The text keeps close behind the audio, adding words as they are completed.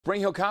Spring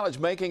Hill College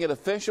making it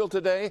official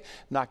today.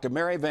 Dr.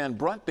 Mary Van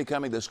Brunt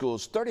becoming the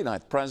school's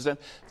 39th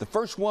president, the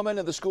first woman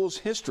in the school's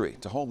history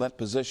to hold that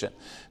position.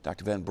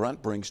 Dr. Van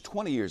Brunt brings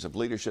 20 years of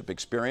leadership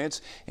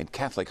experience in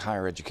Catholic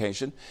higher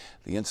education.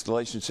 The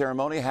installation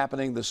ceremony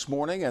happening this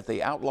morning at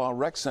the Outlaw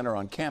Rec Center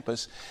on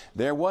campus.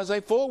 There was a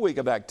full week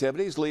of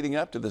activities leading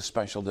up to this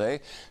special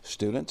day.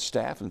 Students,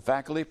 staff, and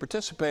faculty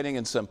participating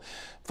in some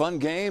fun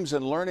games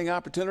and learning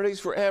opportunities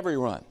for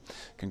everyone.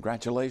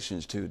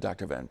 Congratulations to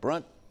Dr. Van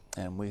Brunt,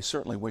 and we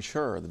certainly wish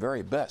her the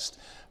very best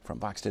from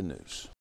Fox 10 News.